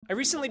I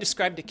recently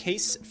described a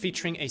case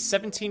featuring a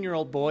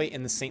 17-year-old boy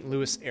in the St.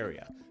 Louis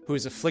area who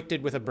is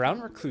afflicted with a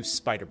brown recluse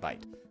spider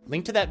bite.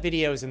 Link to that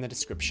video is in the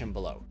description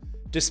below.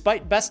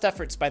 Despite best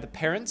efforts by the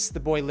parents,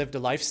 the boy lived a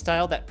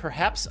lifestyle that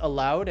perhaps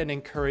allowed and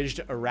encouraged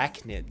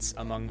arachnids,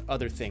 among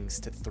other things,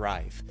 to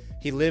thrive.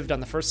 He lived on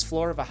the first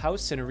floor of a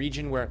house in a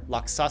region where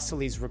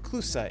Loxosceles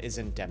reclusa is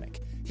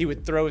endemic. He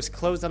would throw his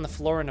clothes on the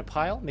floor in a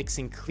pile,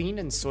 mixing clean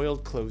and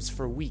soiled clothes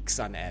for weeks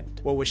on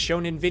end. What was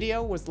shown in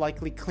video was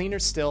likely cleaner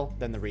still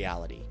than the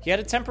reality. He had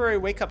a temporary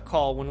wake-up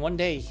call when one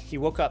day he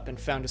woke up and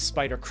found a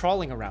spider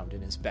crawling around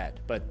in his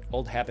bed, but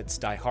old habits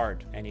die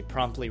hard, and he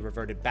promptly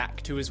reverted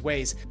back to his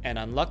ways, and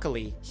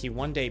unluckily, he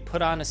one day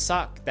put on a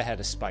sock that had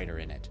a spider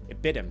in it.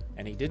 It bit him,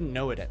 and he didn't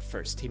know it at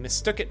first. He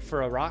mistook it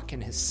for a rock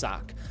in his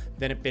sock.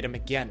 Then it bit him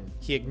again.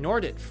 He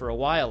ignored it for a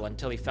while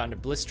until he found a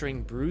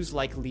blistering,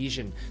 bruise-like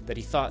lesion that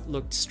he thought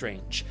looked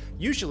strange.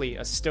 Usually,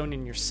 a stone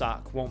in your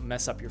sock won't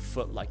mess up your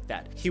foot like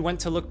that. He went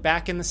to look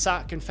back in the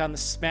sock and found the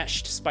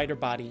smashed spider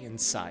body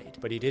inside,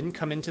 but he didn't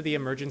come into the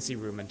emergency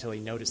room until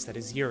he noticed that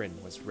his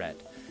urine was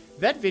red.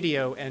 That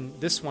video, and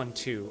this one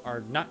too, are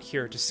not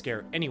here to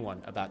scare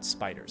anyone about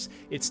spiders.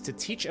 It's to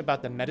teach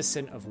about the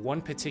medicine of one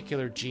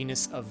particular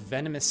genus of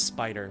venomous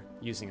spider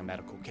using a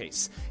medical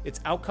case. Its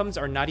outcomes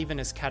are not even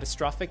as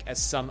catastrophic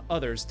as some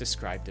others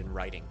described in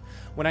writing.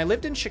 When I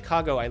lived in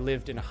Chicago, I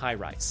lived in a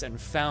high-rise and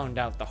found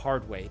out the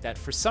hard way that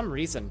for some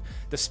reason,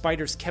 the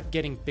spiders kept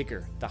getting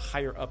bigger the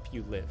higher up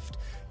you lived.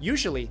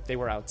 Usually, they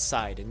were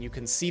outside and you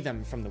can see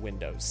them from the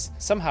windows.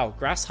 Somehow,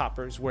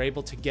 grasshoppers were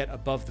able to get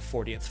above the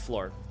 40th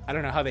floor. I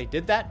don't know how they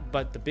did that,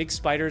 but the big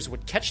spiders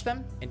would catch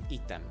them and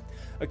eat them.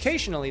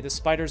 Occasionally, the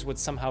spiders would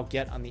somehow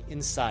get on the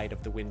inside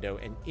of the window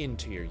and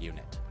into your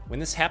unit. When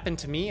this happened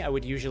to me, I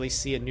would usually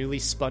see a newly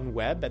spun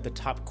web at the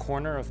top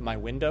corner of my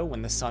window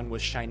when the sun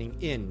was shining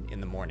in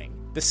the morning.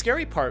 The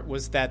scary part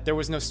was that there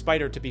was no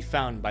spider to be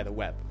found by the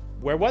web.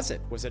 Where was it?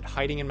 Was it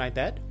hiding in my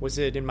bed? Was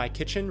it in my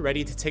kitchen,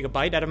 ready to take a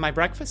bite out of my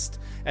breakfast?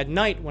 At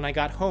night, when I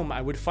got home,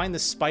 I would find the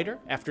spider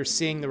after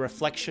seeing the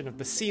reflection of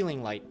the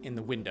ceiling light in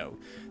the window.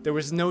 There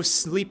was no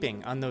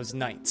sleeping on those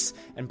nights,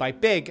 and by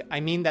big,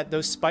 I mean that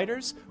those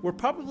spiders were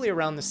probably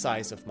around the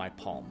size of my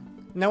palm.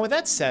 Now with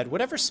that said,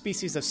 whatever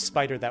species of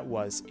spider that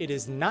was, it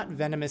is not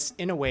venomous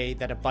in a way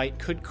that a bite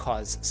could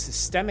cause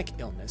systemic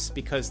illness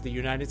because the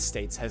United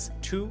States has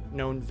 2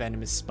 known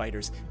venomous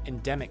spiders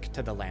endemic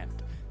to the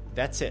land.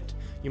 That's it.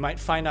 You might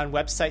find on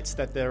websites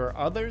that there are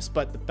others,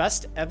 but the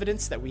best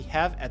evidence that we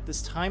have at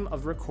this time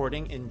of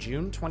recording in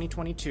June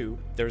 2022,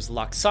 there's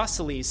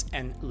Loxosceles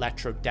and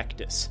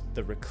Latrodectus,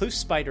 the recluse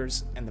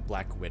spiders and the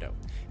black widow.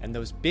 And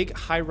those big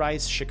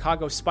high-rise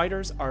Chicago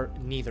spiders are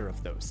neither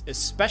of those,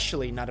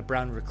 especially not a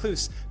brown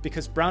recluse,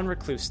 because brown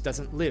recluse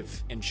doesn't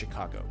live in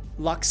Chicago.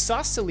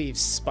 Loxosceles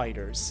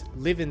spiders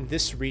live in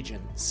this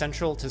region,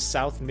 central to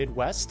south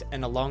Midwest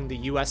and along the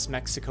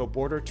US-Mexico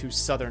border to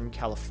southern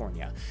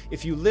California.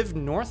 If you live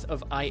north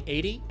of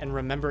I-80, and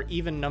remember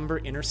even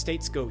number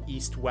interstates go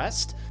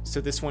east-west,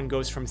 so this one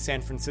goes from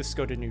San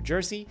Francisco to New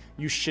Jersey,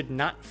 you should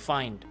not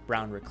find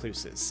brown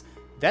recluses.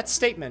 That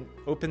statement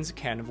opens a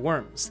can of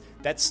worms.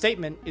 That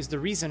statement is the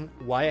reason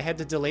why I had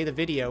to delay the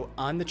video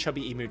on the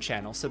Chubby Emu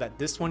channel so that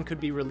this one could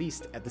be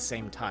released at the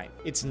same time.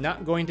 It's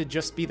not going to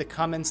just be the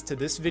comments to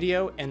this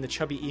video and the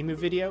Chubby Emu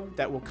video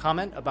that will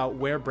comment about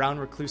where brown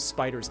recluse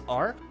spiders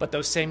are, but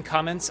those same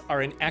comments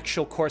are in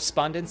actual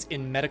correspondence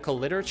in medical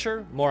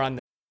literature. More on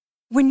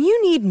When you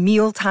need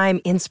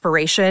mealtime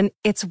inspiration,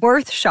 it's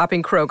worth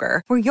shopping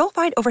Kroger, where you'll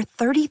find over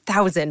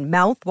 30,000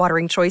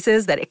 mouth-watering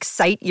choices that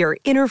excite your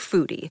inner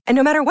foodie. And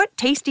no matter what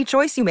tasty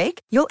choice you make,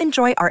 you'll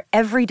enjoy our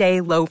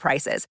everyday low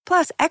prices,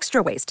 plus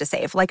extra ways to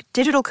save, like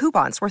digital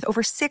coupons worth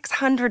over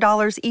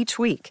 $600 each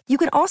week. You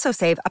can also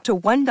save up to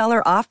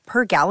 $1 off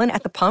per gallon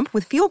at the pump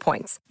with fuel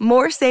points.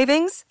 More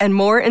savings and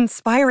more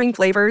inspiring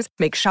flavors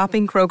make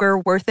shopping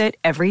Kroger worth it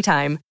every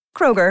time.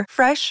 Kroger,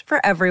 fresh for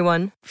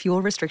everyone.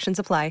 Fuel restrictions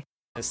apply.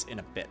 This in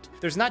a bit.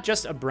 There's not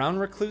just a brown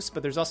recluse,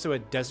 but there's also a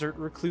desert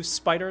recluse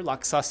spider,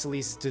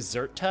 Loxosceles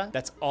deserta,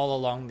 that's all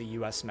along the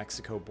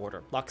US-Mexico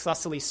border.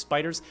 Loxosceles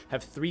spiders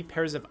have 3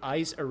 pairs of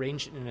eyes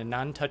arranged in a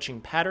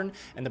non-touching pattern,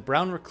 and the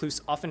brown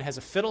recluse often has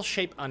a fiddle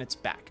shape on its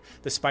back.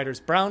 The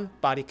spider's brown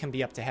body can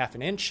be up to half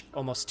an inch,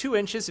 almost 2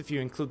 inches if you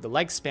include the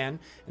leg span,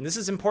 and this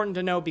is important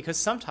to know because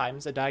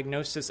sometimes a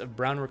diagnosis of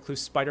brown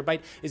recluse spider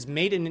bite is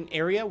made in an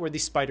area where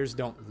these spiders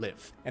don't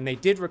live. And they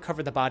did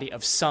recover the body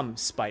of some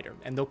spider,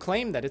 and they'll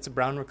claim that it's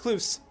a brown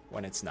recluse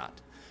when it's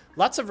not.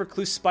 Lots of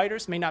recluse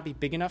spiders may not be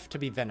big enough to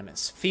be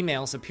venomous.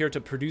 Females appear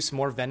to produce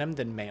more venom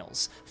than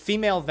males.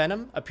 Female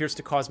venom appears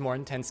to cause more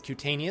intense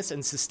cutaneous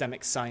and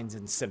systemic signs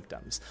and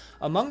symptoms.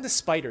 Among the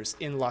spiders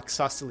in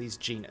Loxosceles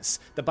genus,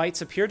 the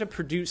bites appear to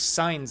produce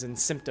signs and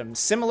symptoms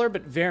similar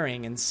but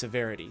varying in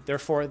severity.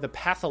 Therefore, the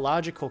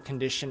pathological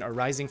condition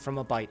arising from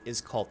a bite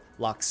is called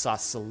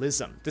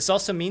loxoscelism. This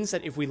also means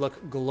that if we look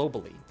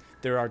globally,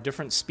 There are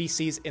different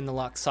species in the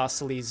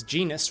Loxosceles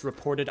genus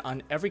reported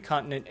on every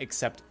continent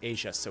except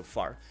Asia so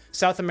far.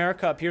 South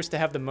America appears to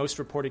have the most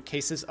reported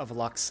cases of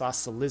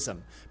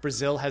Loxoscelism.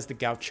 Brazil has the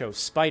gaucho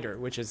spider,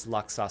 which is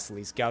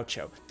Loxosceles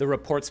gaucho. The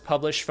reports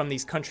published from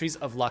these countries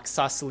of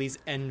Loxosceles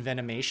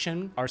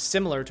envenomation are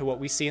similar to what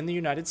we see in the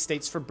United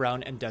States for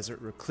brown and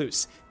desert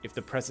recluse, if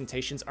the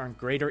presentations aren't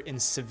greater in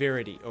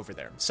severity over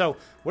there. So,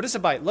 what does a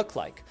bite look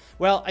like?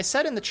 Well, I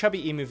said in the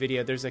Chubby Emu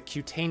video there's a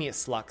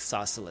cutaneous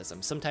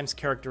Loxoscelism, sometimes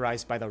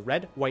characterized by the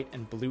red, white,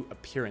 and blue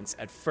appearance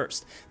at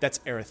first. That's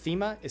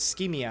erythema,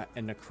 ischemia,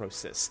 and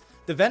necrosis.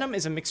 The venom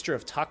is a mixture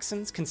of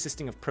toxins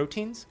consisting of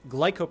proteins,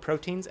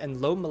 glycoproteins,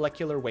 and low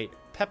molecular weight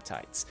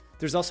peptides.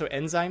 There's also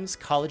enzymes,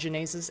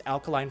 collagenases,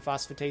 alkaline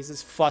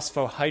phosphatases,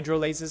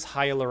 phosphohydrolases,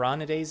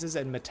 hyaluronidases,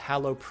 and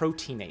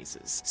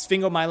metalloproteinases.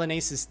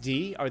 Sphingomyelinases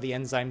D are the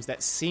enzymes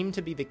that seem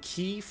to be the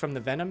key from the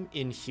venom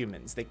in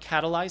humans. They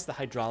catalyze the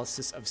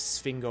hydrolysis of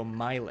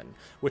sphingomyelin,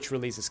 which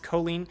releases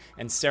choline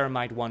and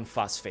ceramide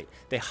 1-phosphate.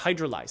 They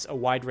hydrolyze a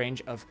wide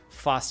range of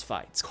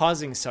phosphides,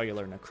 causing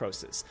cellular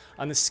necrosis.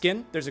 On the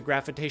skin, there's a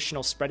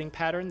gravitational spreading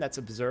pattern that's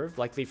observed,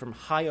 likely from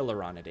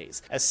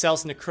hyaluronidase. As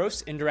cells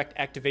necrose, indirect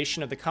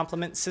activation of the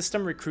complement system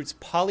recruits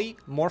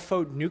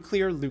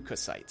polymorphonuclear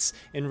leukocytes.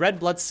 In red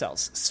blood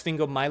cells,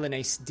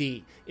 sphingomyelinase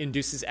D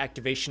induces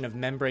activation of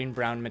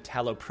membrane-brown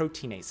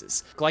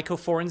metalloproteinases.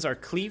 Glycophorins are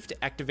cleaved,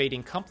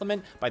 activating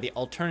complement by the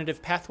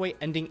alternative pathway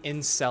ending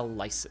in cell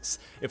lysis.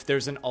 If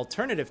there's an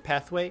alternative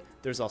pathway,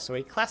 there's also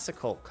a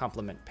classical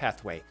complement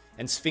pathway,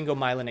 and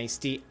sphingomyelinase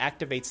D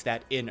activates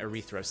that in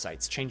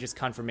erythrocytes, changes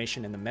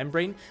conformation in the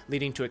membrane,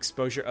 leading to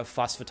exposure of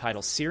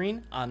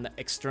phosphatidylserine on the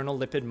external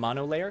lipid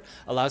monolayer,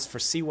 allows for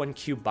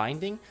C1q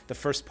binding, the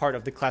first part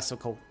of the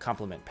classical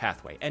complement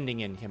pathway,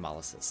 ending in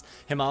hemolysis.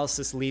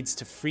 Hemolysis leads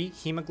to free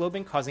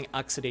hemoglobin, causing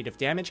oxidative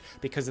damage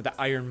because of the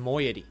iron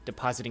moiety,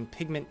 depositing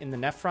pigment in the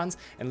nephrons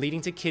and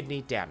leading to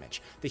kidney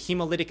damage. The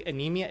hemolytic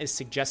anemia is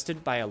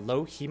suggested by a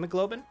low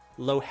hemoglobin,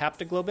 low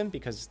haptoglobin,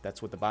 because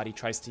that's what the body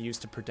tries to use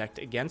to protect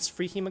against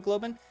free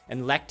hemoglobin,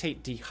 and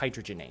lactate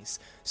dehydrogenase.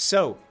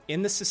 So,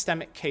 in the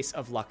systemic case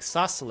of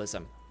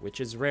Loxoscelism,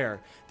 which is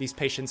rare, these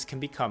patients can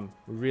become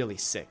really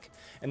sick.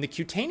 And the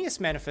cutaneous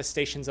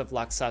manifestations of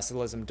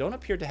Loxoscelism don't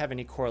appear to have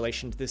any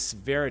correlation to the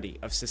severity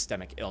of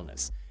systemic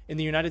illness. In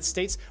the United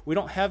States, we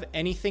don't have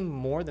anything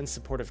more than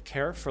supportive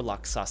care for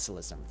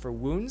Loxoscelism. For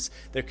wounds,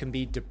 there can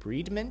be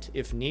debridement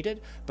if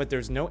needed, but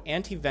there's no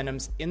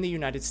antivenoms in the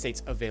United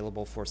States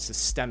available for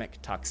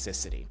systemic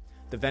toxicity.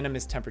 The venom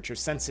is temperature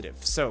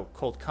sensitive, so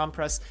cold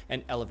compress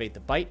and elevate the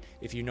bite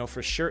if you know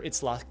for sure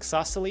it's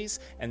Loxosceles,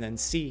 and then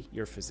see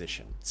your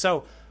physician.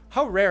 So,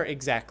 how rare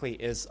exactly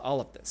is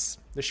all of this?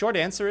 The short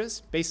answer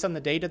is, based on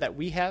the data that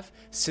we have,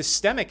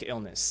 systemic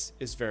illness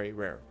is very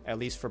rare. At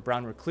least for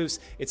brown recluse,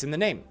 it's in the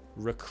name,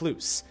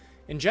 recluse.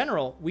 In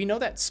general, we know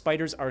that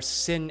spiders are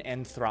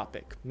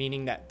synanthropic,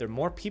 meaning that the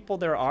more people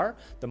there are,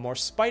 the more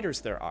spiders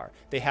there are.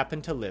 They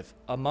happen to live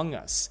among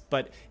us,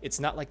 but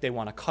it's not like they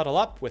want to cuddle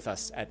up with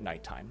us at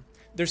nighttime.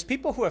 There's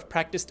people who have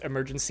practiced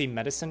emergency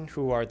medicine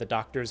who are the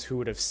doctors who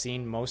would have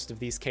seen most of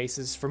these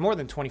cases for more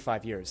than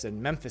 25 years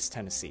in Memphis,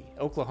 Tennessee,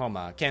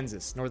 Oklahoma,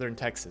 Kansas, northern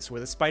Texas, where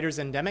the spider's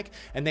endemic,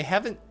 and they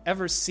haven't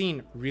ever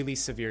seen really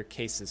severe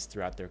cases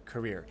throughout their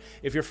career.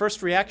 If your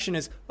first reaction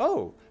is,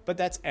 oh, but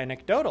that's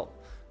anecdotal,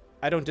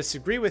 I don't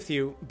disagree with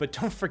you, but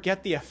don't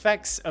forget the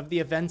effects of the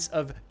events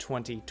of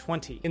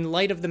 2020. In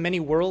light of the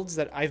many worlds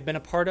that I've been a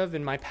part of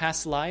in my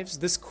past lives,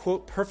 this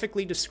quote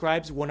perfectly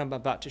describes what I'm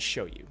about to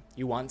show you.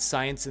 You want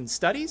science and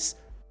studies?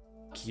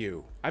 F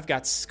you. I've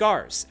got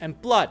scars and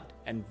blood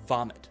and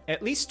vomit.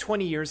 At least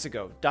 20 years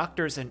ago,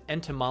 doctors and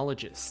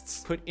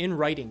entomologists put in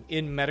writing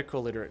in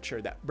medical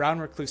literature that brown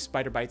recluse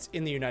spider bites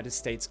in the United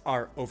States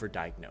are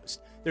overdiagnosed.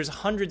 There's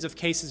hundreds of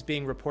cases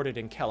being reported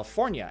in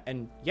California,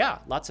 and yeah,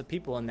 lots of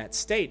people in that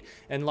state,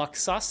 and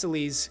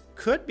Loxosceles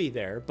could be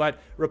there, but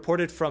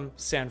reported from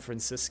San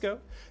Francisco.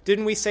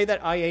 Didn't we say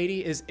that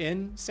I-80 is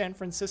in San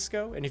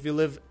Francisco? And if you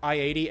live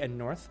I-80 and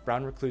north,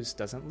 brown recluse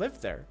doesn't live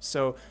there,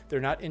 so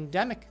they're not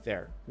endemic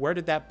there. Where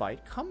did that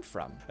bite come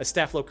from? A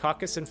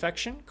staphylococcus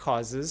infection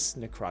causes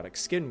necrotic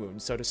skin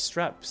wounds, so does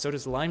strep, so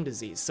does Lyme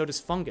disease, so does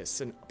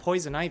fungus and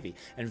poison ivy,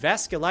 and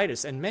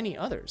vasculitis, and many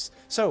others.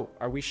 So,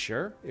 are we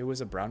sure it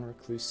was a brown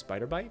recluse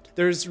spider bite?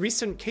 There's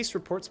recent case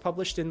reports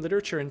published in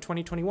literature in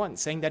 2021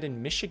 saying that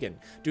in Michigan,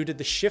 due to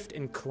the shift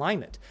in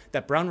climate,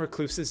 that brown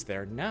recluse is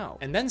there now.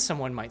 And then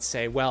someone might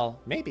say,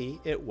 well, maybe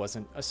it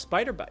wasn't a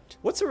spider bite.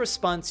 What's a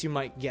response you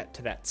might get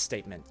to that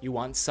statement? You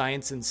want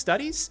science and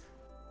studies?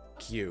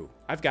 F you.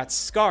 I've got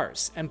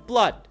scars and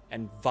blood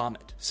and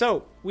vomit.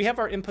 So, we have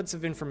our inputs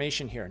of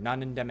information here.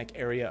 Non-endemic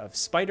area of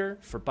spider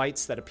for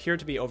bites that appear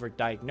to be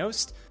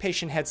overdiagnosed.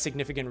 Patient had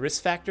significant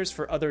risk factors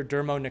for other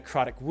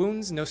dermonecrotic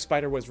wounds. No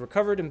spider was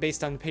recovered, and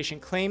based on the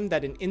patient claim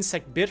that an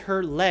insect bit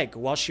her leg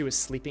while she was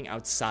sleeping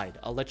outside.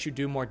 I'll let you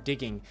do more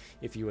digging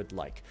if you would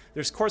like.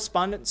 There's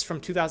correspondence from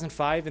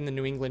 2005 in the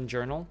New England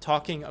Journal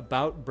talking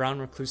about brown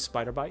recluse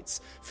spider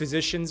bites.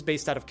 Physicians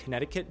based out of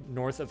Connecticut,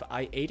 north of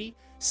I-80,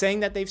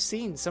 saying that they've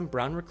seen some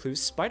brown recluse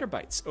spider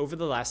bites over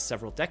the last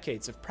several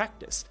decades of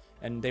practice,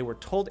 and they were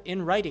told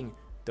in writing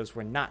those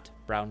were not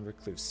brown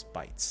recluse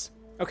bites.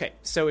 Okay,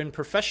 so in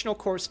professional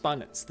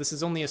correspondence, this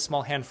is only a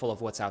small handful of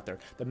what's out there.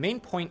 The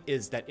main point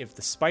is that if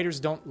the spiders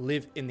don't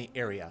live in the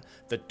area,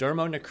 the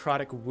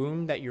dermonecrotic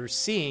wound that you're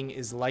seeing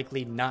is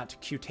likely not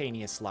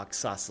cutaneous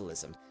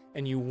loxoscelism,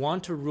 and you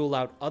want to rule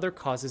out other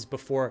causes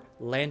before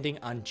landing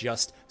on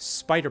just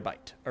spider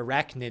bite,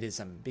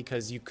 arachnidism,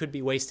 because you could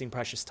be wasting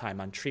precious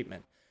time on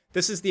treatment.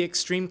 This is the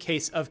extreme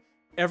case of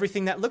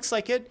everything that looks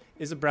like it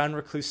is a brown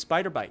recluse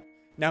spider bite.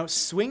 Now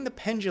swing the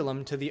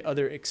pendulum to the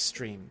other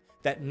extreme,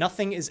 that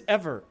nothing is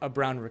ever a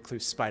brown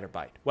recluse spider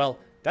bite. Well,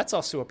 that's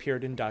also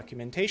appeared in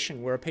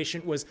documentation where a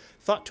patient was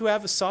thought to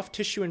have a soft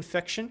tissue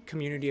infection,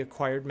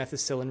 community-acquired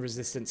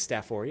methicillin-resistant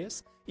Staph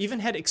aureus, even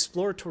had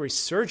exploratory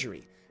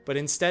surgery, but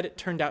instead it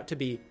turned out to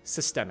be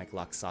systemic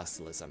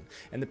loxoscelism,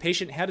 and the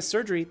patient had a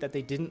surgery that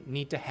they didn't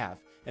need to have,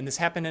 and this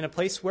happened in a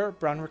place where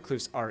brown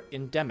recluse are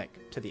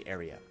endemic to the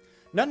area.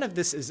 None of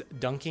this is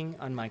dunking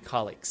on my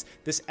colleagues.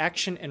 This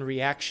action and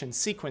reaction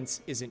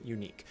sequence isn't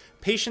unique.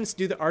 Patients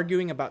do the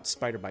arguing about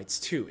spider bites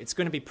too. It's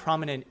going to be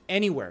prominent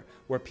anywhere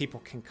where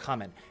people can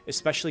comment,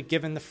 especially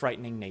given the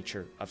frightening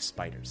nature of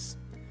spiders.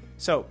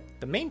 So,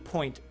 the main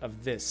point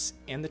of this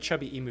and the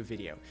Chubby Emu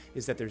video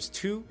is that there's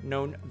two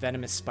known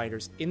venomous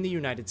spiders in the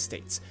United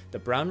States, the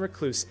brown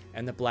recluse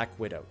and the black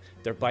widow.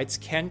 Their bites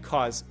can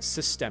cause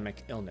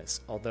systemic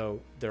illness,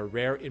 although they're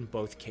rare in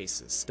both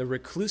cases. The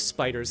recluse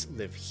spiders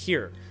live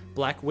here.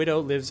 Black widow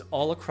lives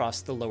all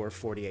across the lower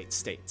 48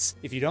 states.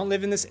 If you don't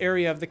live in this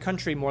area of the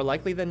country, more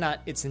likely than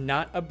not, it's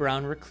not a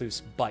brown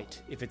recluse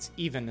bite, if it's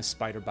even a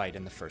spider bite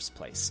in the first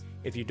place.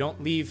 If you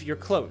don't leave your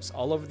clothes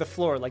all over the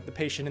floor like the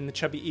patient in the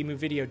Chubby Emu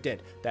video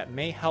did, that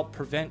may help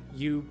prevent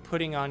you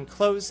putting on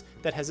clothes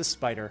that has a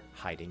spider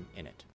hiding in it.